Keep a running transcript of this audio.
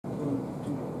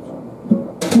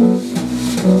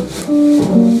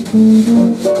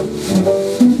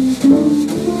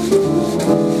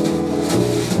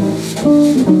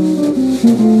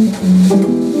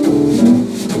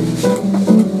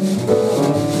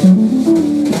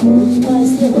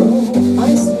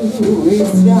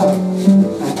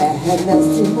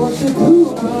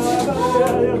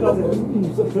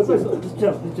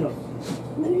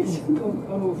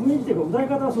雰囲気っていうか歌い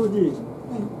方はそれで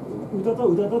歌った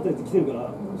ってやつ来てるか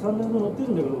ら3年の乗ってる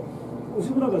んだけど、おし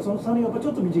ぼなんかその3年やっぱち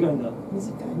ょっと短いんだ。短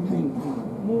い、はい、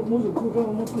もう空間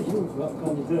をもう少し広く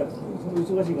感じて、その忙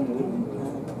しい感じが出るんだけ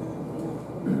ど、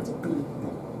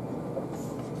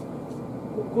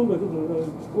今度はちょっと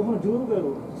後半16回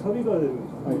のサビから出る。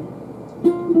はい、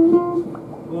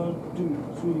1、2、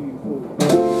3、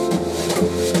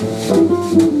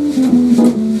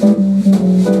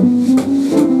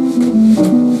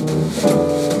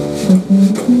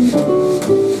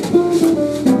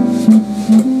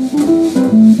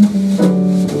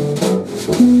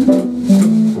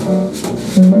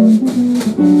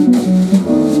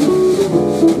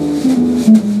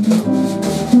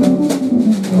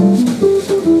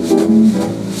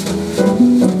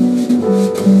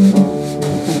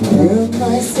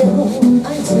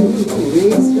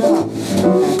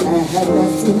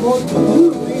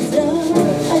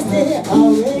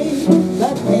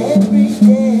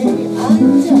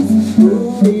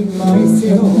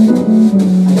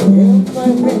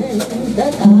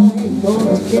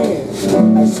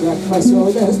my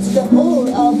shoulders to the whole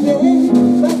of it,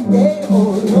 but they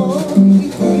all know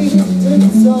it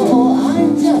isn't so.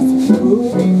 I'm just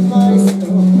fooling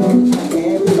myself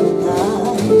every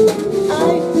time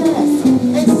I pass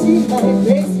and see my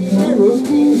face in the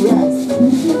rooting grass.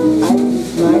 I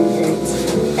lift my head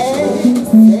and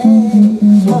say,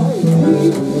 how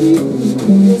do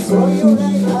you throw your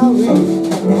life away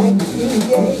and acting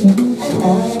gay and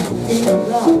acting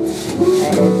proud.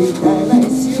 Every time I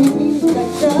see you in the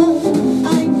crowd,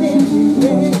 I'm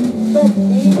everywhere, but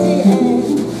in the end,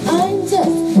 I'm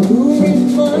just fooling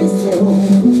myself.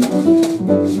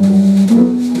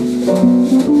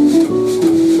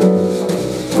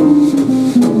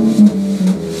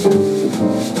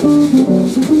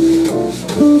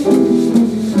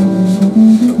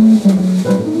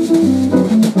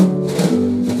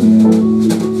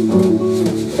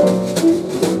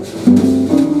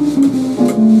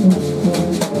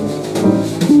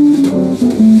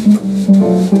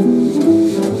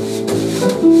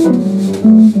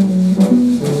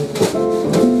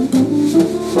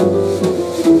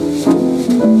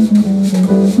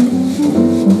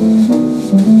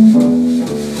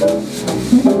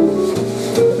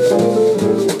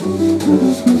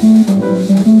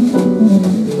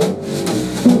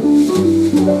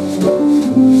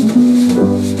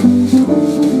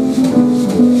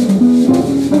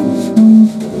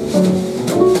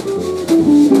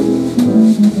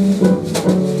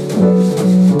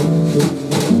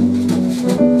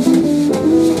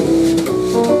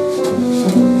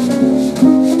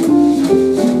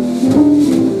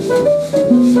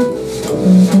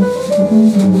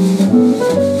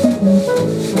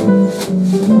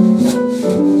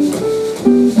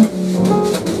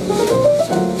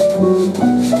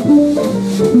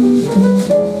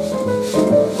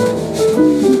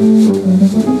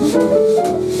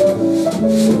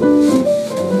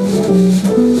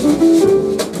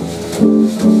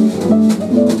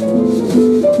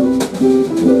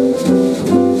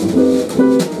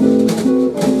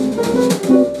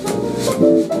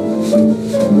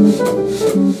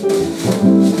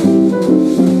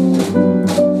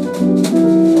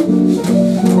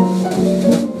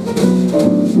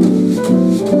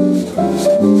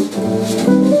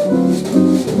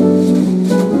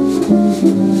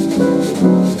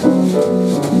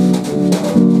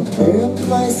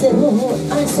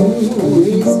 I soon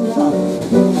is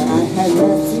love. I had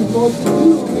nothing more to do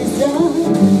with love.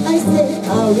 I stay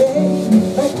away,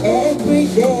 but every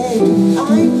day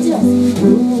I'm just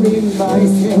fooling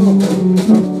myself.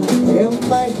 I tell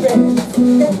my friends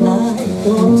that I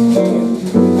don't care.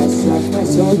 I shrug my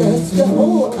shoulders the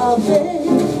whole away,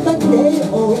 but they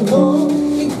all know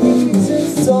it isn't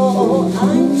so.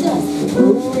 I'm just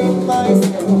fooling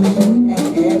myself, and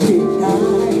every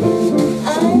time I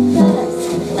pass,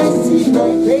 I see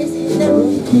my face in the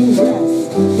looking glass.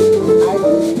 I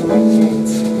put my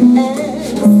hands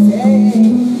and say,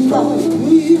 how do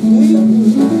you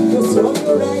You throw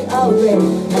your right away,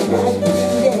 and acting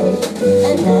gay,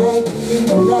 and acting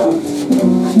proud.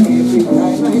 And every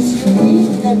time I see you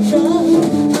in the crowd,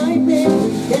 I'm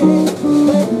every day,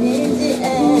 but in the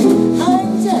end, I'm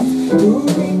just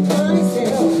fooling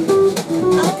myself.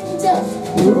 I'm just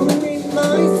fooling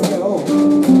myself.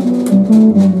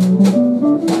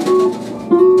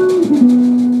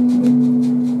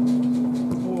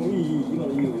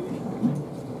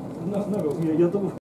 やっと